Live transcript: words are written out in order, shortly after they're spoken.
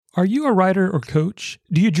Are you a writer or coach?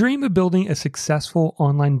 Do you dream of building a successful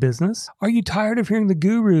online business? Are you tired of hearing the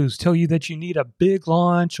gurus tell you that you need a big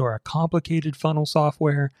launch or a complicated funnel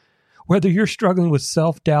software? Whether you're struggling with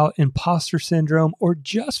self-doubt, imposter syndrome, or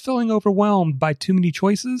just feeling overwhelmed by too many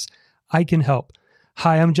choices, I can help.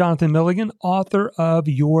 Hi, I'm Jonathan Milligan, author of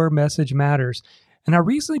Your Message Matters. And I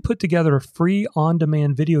recently put together a free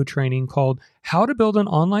on-demand video training called How to Build an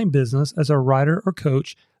Online Business as a Writer or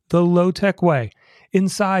Coach the Low-Tech Way.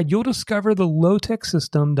 Inside, you'll discover the low-tech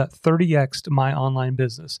system that 30x'd my online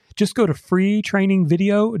business. Just go to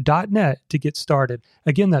freetrainingvideo.net to get started.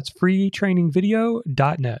 Again, that's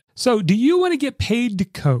freetrainingvideo.net. So, do you want to get paid to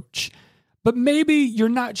coach? But maybe you're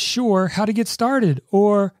not sure how to get started.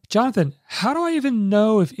 Or, Jonathan, how do I even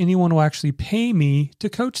know if anyone will actually pay me to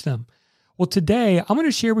coach them? Well, today, I'm going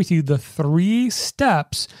to share with you the 3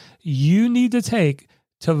 steps you need to take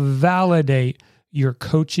to validate your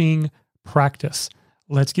coaching practice.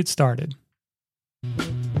 Let's get started.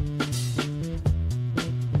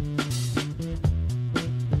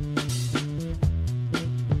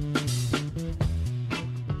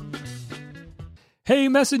 Hey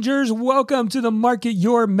messengers, welcome to the Market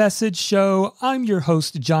Your Message Show. I'm your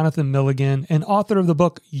host, Jonathan Milligan, and author of the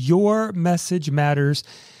book, Your Message Matters,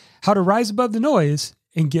 How to Rise Above the Noise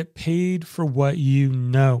and Get Paid for What You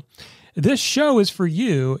Know. This show is for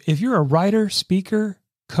you if you're a writer, speaker,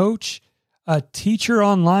 coach, a teacher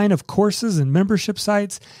online of courses and membership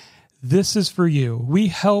sites. This is for you. We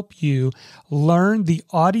help you learn the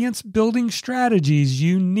audience building strategies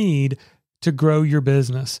you need to grow your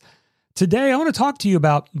business. Today, I want to talk to you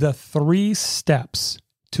about the 3 steps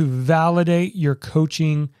to validate your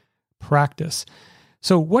coaching practice.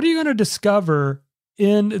 So what are you going to discover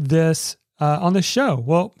in this on the show?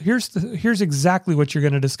 Well, here's exactly what you're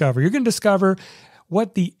going to discover. You're going to discover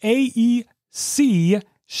what the AEC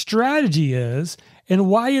strategy is and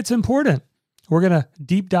why it's important. We're going to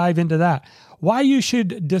deep dive into that. Why you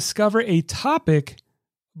should discover a topic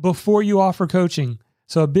before you offer coaching.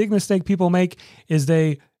 So a big mistake people make is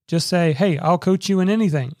they just say, hey, I'll coach you in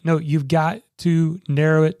anything. No, you've got to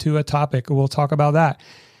narrow it to a topic. We'll talk about that.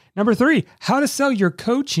 Number 3, how to sell your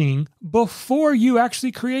coaching before you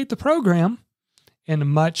actually create the program, and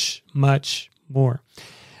much, much more.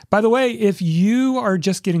 By the way, if you are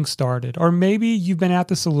just getting started, or maybe you've been at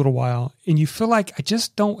this a little while and you feel like I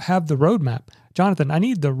just don't have the roadmap. Jonathan, I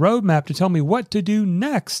need the roadmap to tell me what to do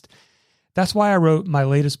next. That's why I wrote my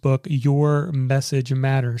latest book, Your Message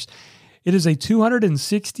Matters. It is a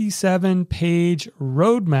 267-page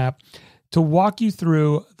roadmap to walk you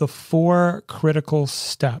through the 4 critical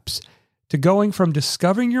steps to going from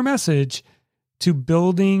discovering your message to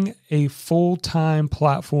building a full-time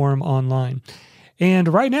platform online.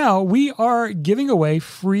 And right now, we are giving away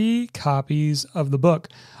free copies of the book.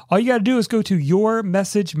 All you got to do is go to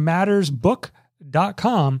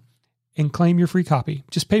yourmessagemattersbook.com and claim your free copy.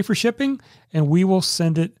 Just pay for shipping, and we will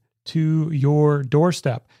send it to your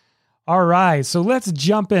doorstep. All right, so let's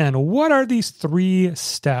jump in. What are these 3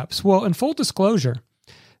 steps? Well, in full disclosure,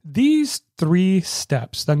 these 3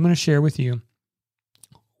 steps that I'm going to share with you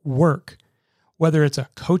work. Whether it's a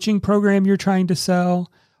coaching program you're trying to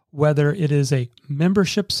sell, whether it is a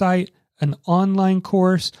membership site, an online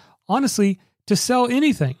course, honestly, to sell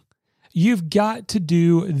anything, you've got to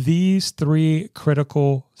do these 3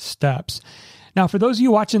 critical steps. Now, for those of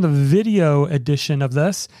you watching the video edition of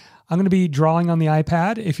this, I'm going to be drawing on the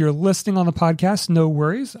iPad. If you're listening on the podcast, no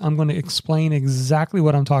worries. I'm going to explain exactly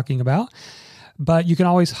what I'm talking about. But you can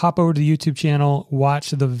always hop over to the YouTube channel,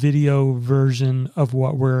 watch the video version of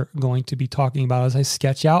what we're going to be talking about as I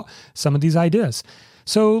sketch out some of these ideas.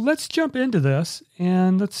 So let's jump into this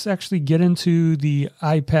and let's actually get into the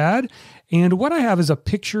iPad. And what I have is a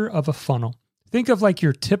picture of a funnel. Think of like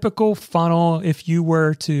your typical funnel. If you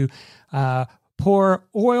were to pour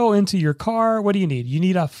oil into your car, what do you need? You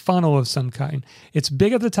need a funnel of some kind. It's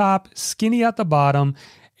big at the top, skinny at the bottom.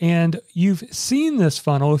 And you've seen this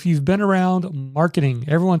funnel if you've been around marketing.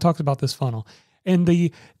 Everyone talks about this funnel. And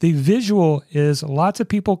the visual is lots of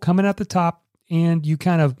people coming at the top, and you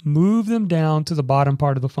kind of move them down to the bottom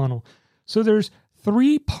part of the funnel. So there's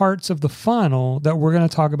 3 parts of the funnel that we're going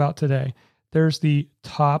to talk about today. There's the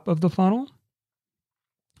top of the funnel.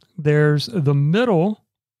 There's the middle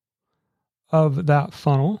of that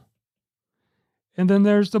funnel. And then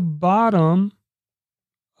there's the bottom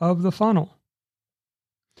of the funnel.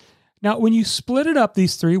 Now, when you split it up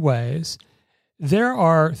these 3 ways, there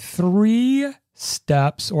are 3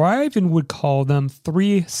 steps, or I even would call them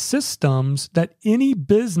 3 systems that any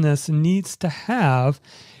business needs to have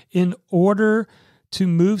in order to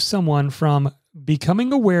move someone from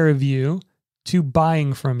becoming aware of you to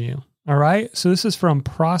buying from you. All right. So this is from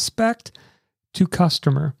prospect to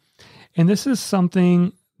customer. And this is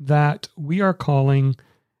something that we are calling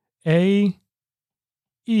AEC.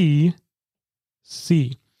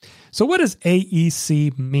 So what does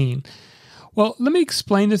AEC mean? Well, let me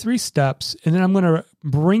explain the 3 steps, and then I'm going to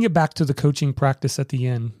bring it back to the coaching practice at the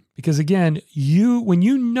end. Because again, when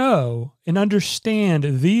you know and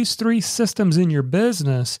understand these 3 systems in your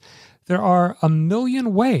business, there are a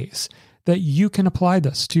million ways that you can apply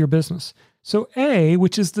this to your business. So A,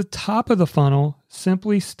 which is the top of the funnel,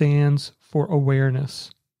 simply stands for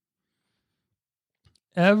awareness.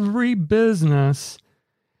 Every business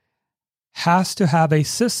has to have a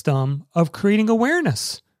system of creating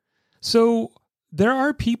awareness. So there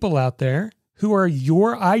are people out there who are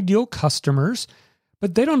your ideal customers,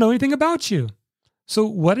 but they don't know anything about you. So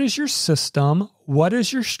what is your system? What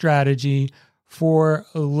is your strategy for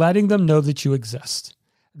letting them know that you exist?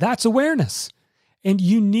 That's awareness. And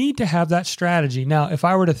you need to have that strategy. Now, if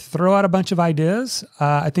I were to throw out a bunch of ideas,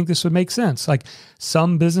 I think this would make sense. Like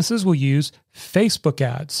some businesses will use Facebook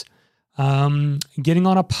ads. Getting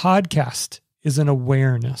on a podcast is an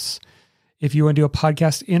awareness. If you want to do a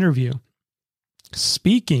podcast interview,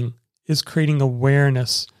 speaking is creating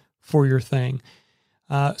awareness for your thing.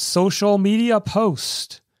 Social media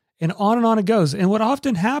post, and on it goes. And what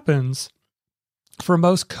often happens for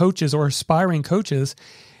most coaches or aspiring coaches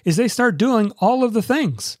is they start doing all of the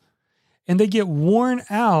things and they get worn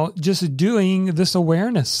out just doing this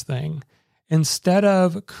awareness thing instead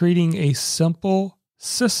of creating a simple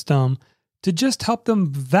system to just help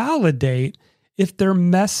them validate if their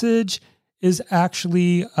message is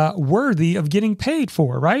actually worthy of getting paid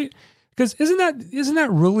for, right? Because isn't that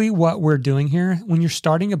really what we're doing here when you're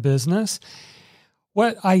starting a business?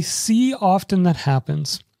 What I see often that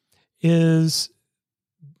happens is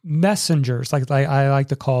messengers, like I like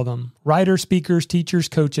to call them, writers, speakers, teachers,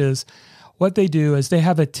 coaches. What they do is they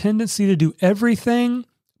have a tendency to do everything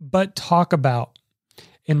but talk about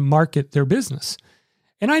and market their business.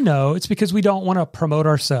 And I know it's because we don't want to promote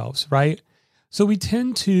ourselves, right? So we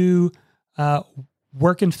tend to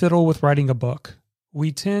work and fiddle with writing a book.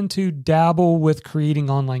 We tend to dabble with creating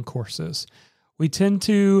online courses. We tend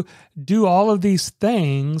to do all of these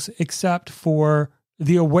things except for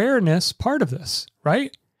the awareness part of this,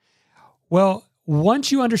 right? Well, once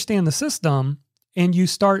you understand the system and you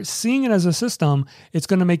start seeing it as a system, it's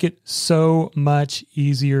going to make it so much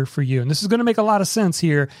easier for you. And this is going to make a lot of sense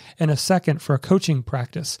here in a second for a coaching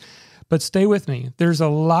practice. But stay with me. There's a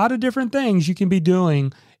lot of different things you can be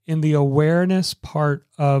doing in the awareness part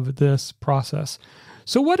of this process.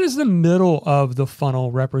 So what does the middle of the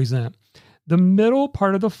funnel represent? The middle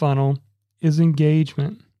part of the funnel is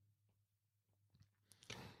engagement.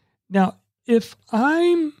 Now, if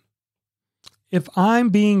I'm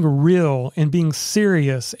being real and being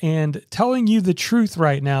serious and telling you the truth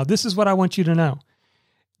right now, this is what I want you to know.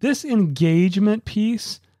 This engagement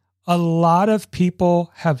piece, a lot of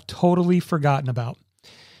people have totally forgotten about.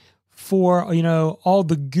 For, all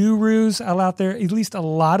the gurus out there, at least a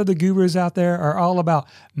lot of the gurus out there are all about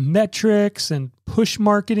metrics and push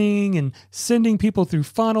marketing and sending people through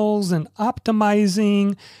funnels and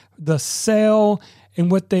optimizing the sale.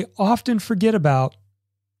 And what they often forget about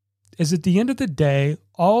is at the end of the day,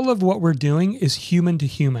 all of what we're doing is human to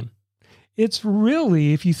human. It's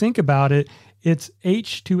really, if you think about it, it's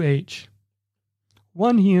H to H.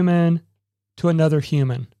 One human to another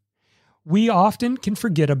human. We often can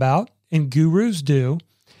forget about, and gurus do,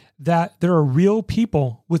 that there are real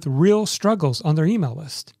people with real struggles on their email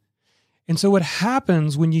list. And so what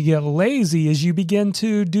happens when you get lazy is you begin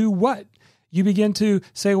to do what? You begin to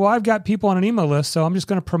say, well, I've got people on an email list, so I'm just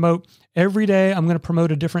going to promote every day. I'm going to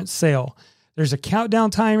promote a different sale. There's a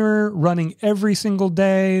countdown timer running every single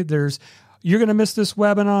day. You're going to miss this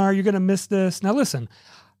webinar. You're going to miss this. Now listen,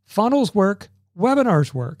 funnels work,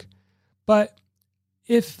 webinars work. But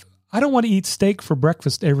if I don't want to eat steak for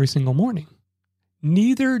breakfast every single morning,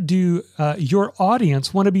 neither do your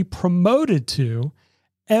audience want to be promoted to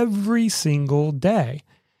every single day.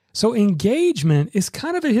 So engagement is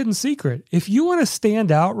kind of a hidden secret. If you want to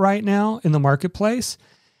stand out right now in the marketplace,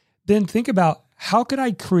 then think about, how could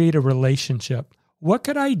I create a relationship? What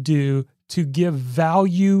could I do to give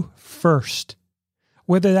value first?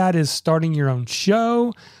 Whether that is starting your own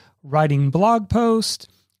show, writing blog posts,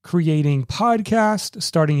 creating podcasts,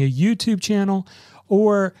 starting a YouTube channel,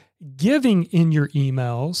 or giving in your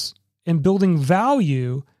emails and building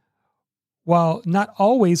value while not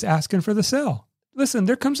always asking for the sale. Listen,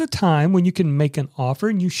 there comes a time when you can make an offer,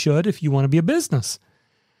 and you should if you want to be a business.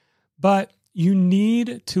 But you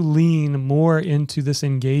need to lean more into this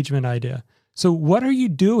engagement idea. So what are you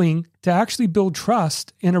doing to actually build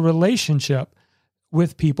trust in a relationship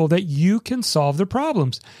with people that you can solve their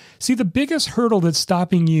problems? See, the biggest hurdle that's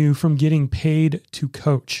stopping you from getting paid to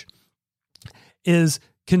coach is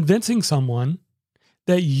convincing someone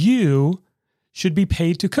that you should be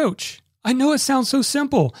paid to coach. I know it sounds so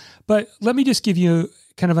simple, but let me just give you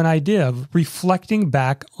kind of an idea of reflecting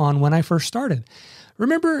back on when I first started.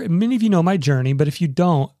 Remember, many of you know my journey, but if you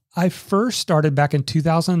don't, I first started back in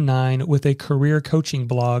 2009 with a career coaching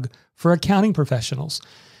blog for accounting professionals.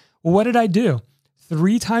 Well, what did I do?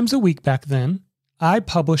 3 times a week back then, I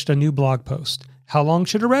published a new blog post. How long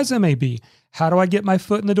should a resume be? How do I get my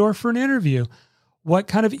foot in the door for an interview? What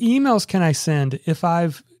kind of emails can I send if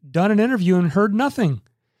I've done an interview and heard nothing?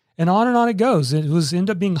 And on it goes. It was end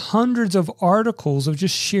up being hundreds of articles of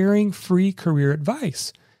just sharing free career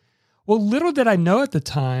advice. Well, little did I know at the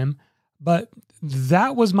time, but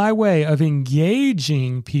that was my way of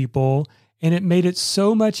engaging people, and it made it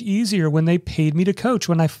so much easier when they paid me to coach,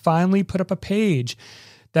 when I finally put up a page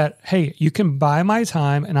that, hey, you can buy my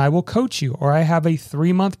time and I will coach you, or I have a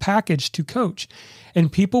 3-month package to coach.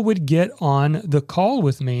 And people would get on the call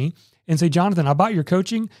with me and say, Jonathan, I bought your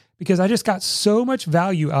coaching because I just got so much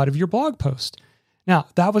value out of your blog post. Now,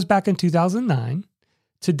 that was back in 2009.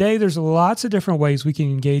 Today, there's lots of different ways we can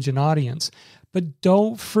engage an audience, but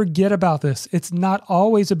don't forget about this. It's not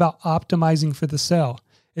always about optimizing for the sale.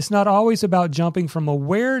 It's not always about jumping from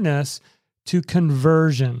awareness to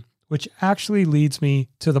conversion, which actually leads me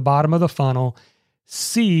to the bottom of the funnel.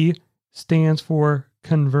 C stands for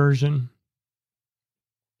conversion.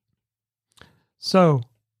 So,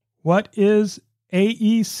 what is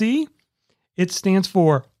AEC? It stands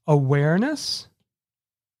for awareness,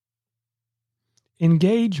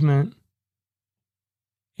 engagement,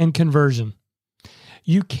 and conversion.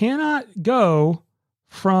 You cannot go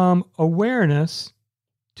from awareness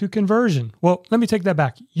to conversion. Well, let me take that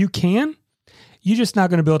back. You can. You're just not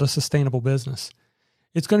going to build a sustainable business.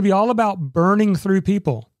 It's going to be all about burning through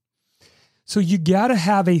people. So you got to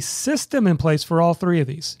have a system in place for all 3 of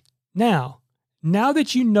these. Now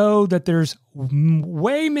that you know that there's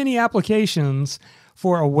way many applications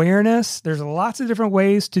for awareness, there's lots of different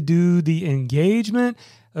ways to do the engagement.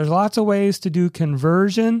 There's lots of ways to do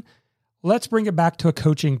conversion. Let's bring it back to a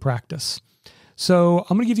coaching practice. So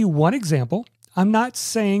I'm going to give you one example. I'm not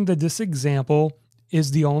saying that this example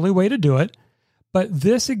is the only way to do it, but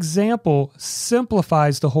this example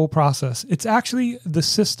simplifies the whole process. It's actually the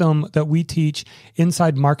system that we teach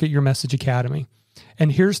inside Market Your Message Academy.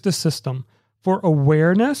 And here's the system. For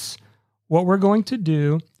awareness, what we're going to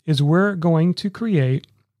do is we're going to create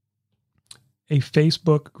a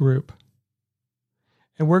Facebook group.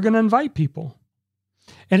 And we're going to invite people.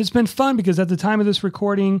 And it's been fun because at the time of this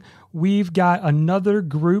recording, we've got another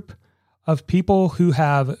group of people who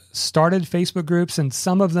have started Facebook groups, and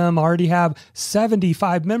some of them already have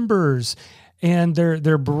 75 members. And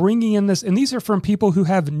they're bringing in this, and these are from people who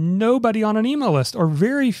have nobody on an email list or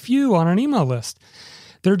very few on an email list.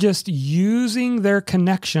 They're just using their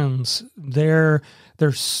connections, their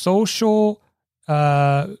social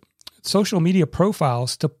media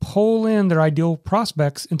profiles to pull in their ideal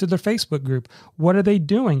prospects into their Facebook group. What are they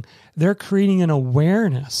doing? They're creating an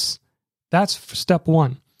awareness. That's step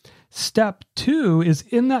 1. Step 2 is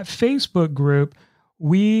in that Facebook group,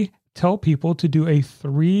 we tell people to do a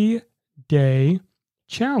 3-day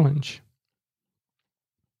challenge.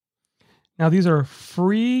 Now, these are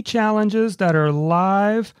free challenges that are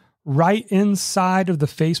live right inside of the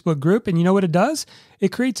Facebook group. And you know what it does?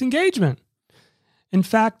 It creates engagement. In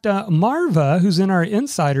fact, Marva, who's in our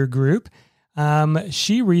insider group,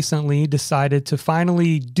 she recently decided to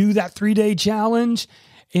finally do that 3-day challenge,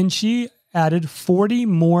 and she added 40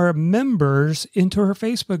 more members into her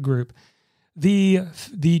Facebook group.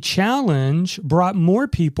 The challenge brought more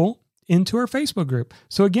people into her Facebook group.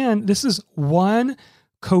 So again, this is one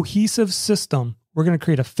cohesive system. We're going to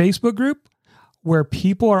create a Facebook group where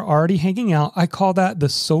people are already hanging out. I call that the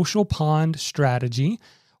social pond strategy,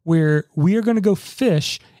 where we are going to go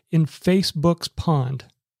fish in Facebook's pond.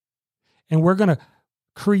 And we're going to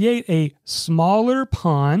create a smaller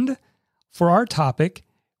pond for our topic,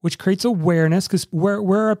 which creates awareness, because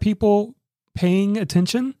where are people paying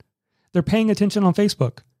attention? They're paying attention on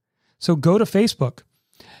Facebook. So go to Facebook.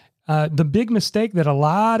 The big mistake that a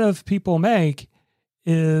lot of people make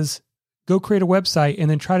is go create a website and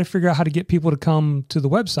then try to figure out how to get people to come to the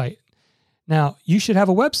website. Now, you should have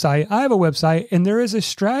a website. I have a website, and there is a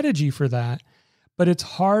strategy for that, but it's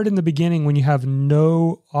hard in the beginning when you have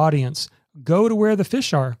no audience. Go to where the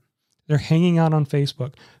fish are. They're hanging out on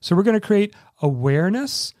Facebook. So we're going to create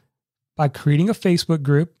awareness by creating a Facebook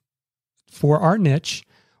group for our niche.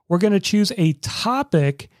 we're going to choose a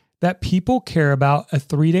topic that people care about, a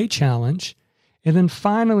 3-day challenge. And then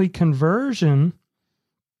finally, conversion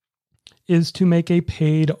is to make a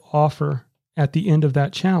paid offer at the end of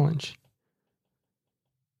that challenge.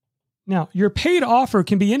 Now, your paid offer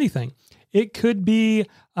can be anything. It could be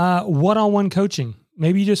one-on-one coaching.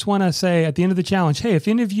 Maybe you just want to say at the end of the challenge, hey, if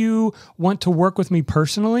any of you want to work with me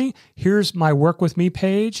personally, here's my work with me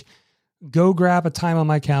page. Go grab a time on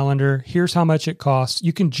my calendar. Here's how much it costs.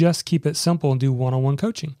 You can just keep it simple and do one-on-one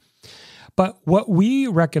coaching. But what we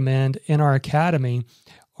recommend in our academy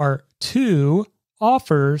are 2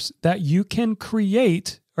 offers that you can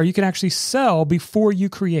create or you can actually sell before you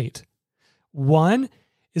create. One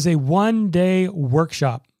is a 1-day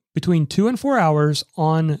workshop between 2 and 4 hours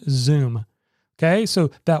on Zoom. Okay, so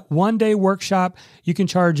that 1-day workshop, you can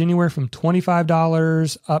charge anywhere from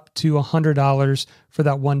 $25 up to $100 for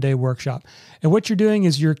that 1-day workshop. And what you're doing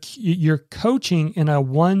is you're coaching in a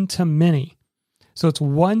one-to-many. So it's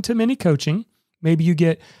one-to-many coaching. Maybe you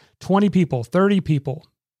get 20 people, 30 people,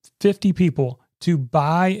 50 people to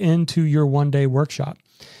buy into your 1-day workshop.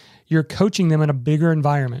 You're coaching them in a bigger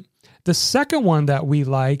environment. The second one that we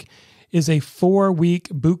like is a 4-week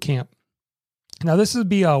boot camp. Now, this would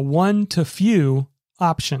be a one-to-few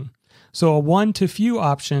option. So a one-to-few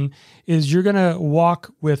option is you're going to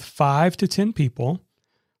walk with 5 to 10 people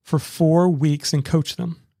for 4 weeks and coach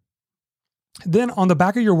them. Then on the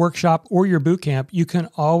back of your workshop or your boot camp, you can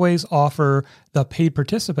always offer the paid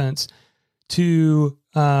participants to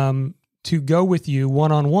go with you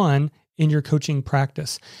one-on-one in your coaching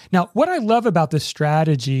practice. Now, what I love about this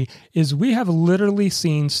strategy is we have literally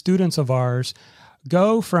seen students of ours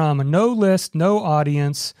go from no list, no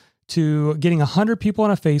audience to getting 100 people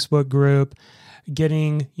in a Facebook group,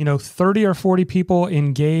 getting 30 or 40 people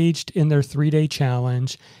engaged in their 3-day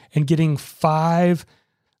challenge, and getting 5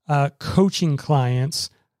 coaching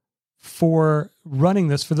clients for running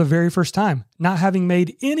this for the very first time, not having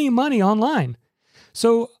made any money online.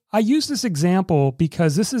 So I use this example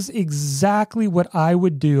because this is exactly what I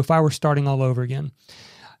would do if I were starting all over again.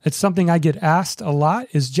 It's something I get asked a lot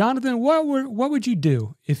is, Jonathan, what would you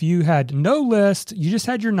do if you had no list, you just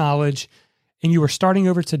had your knowledge, and you were starting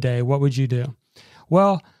over today? What would you do?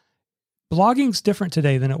 Well, blogging's different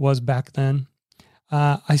today than it was back then.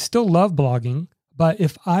 I still love blogging, but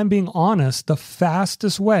if I'm being honest, the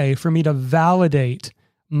fastest way for me to validate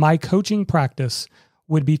my coaching practice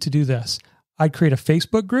would be to do this. I'd create a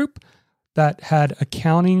Facebook group that had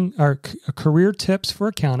accounting or career tips for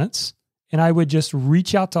accountants. And I would just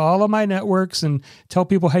reach out to all of my networks and tell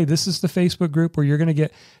people, hey, this is the Facebook group where you're going to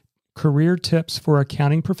get career tips for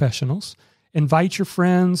accounting professionals. Invite your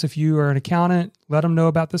friends. If you are an accountant, let them know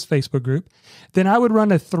about this Facebook group. Then I would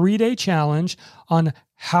run a 3-day challenge on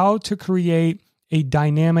how to create a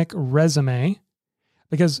dynamic resume.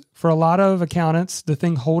 Because for a lot of accountants, the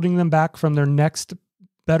thing holding them back from their next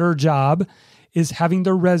better job is having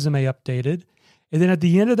their resume updated. And then at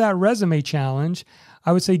the end of that resume challenge,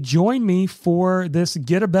 I would say, join me for this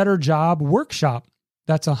Get a Better Job workshop.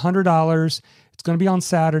 That's $100. It's going to be on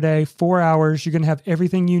Saturday, 4 hours. You're going to have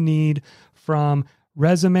everything you need from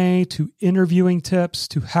resume to interviewing tips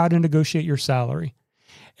to how to negotiate your salary.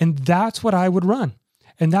 And that's what I would run.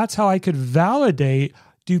 And that's how I could validate,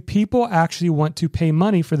 do people actually want to pay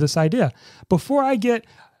money for this idea? Before I get,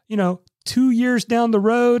 2 years down the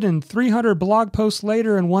road and 300 blog posts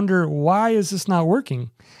later and wonder, why is this not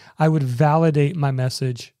working? I would validate my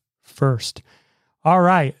message first. All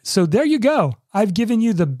right, so there you go. I've given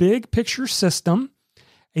you the big picture system,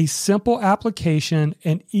 a simple application,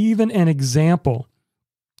 and even an example.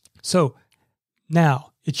 So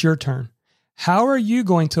now it's your turn. How are you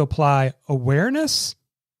going to apply awareness,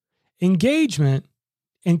 engagement,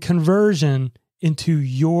 and conversion into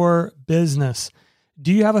your business?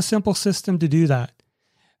 Do you have a simple system to do that?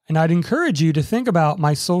 And I'd encourage you to think about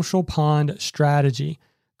my social pond strategy.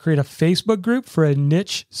 Create a Facebook group for a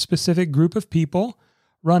niche specific group of people.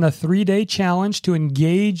 Run a 3-day challenge to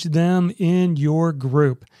engage them in your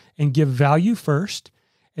group and give value first,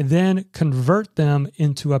 and then convert them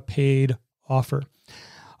into a paid offer.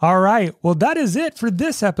 All right. Well, that is it for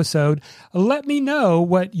this episode. Let me know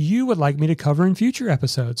what you would like me to cover in future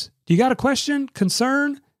episodes. Do you got a question,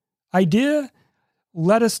 concern, idea?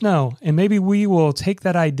 Let us know, and maybe we will take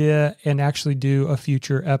that idea and actually do a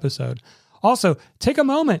future episode. Also, take a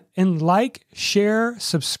moment and like, share,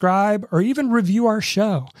 subscribe, or even review our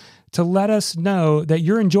show to let us know that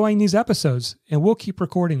you're enjoying these episodes, and we'll keep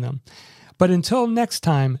recording them. But until next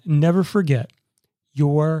time, never forget,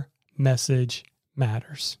 your message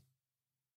matters.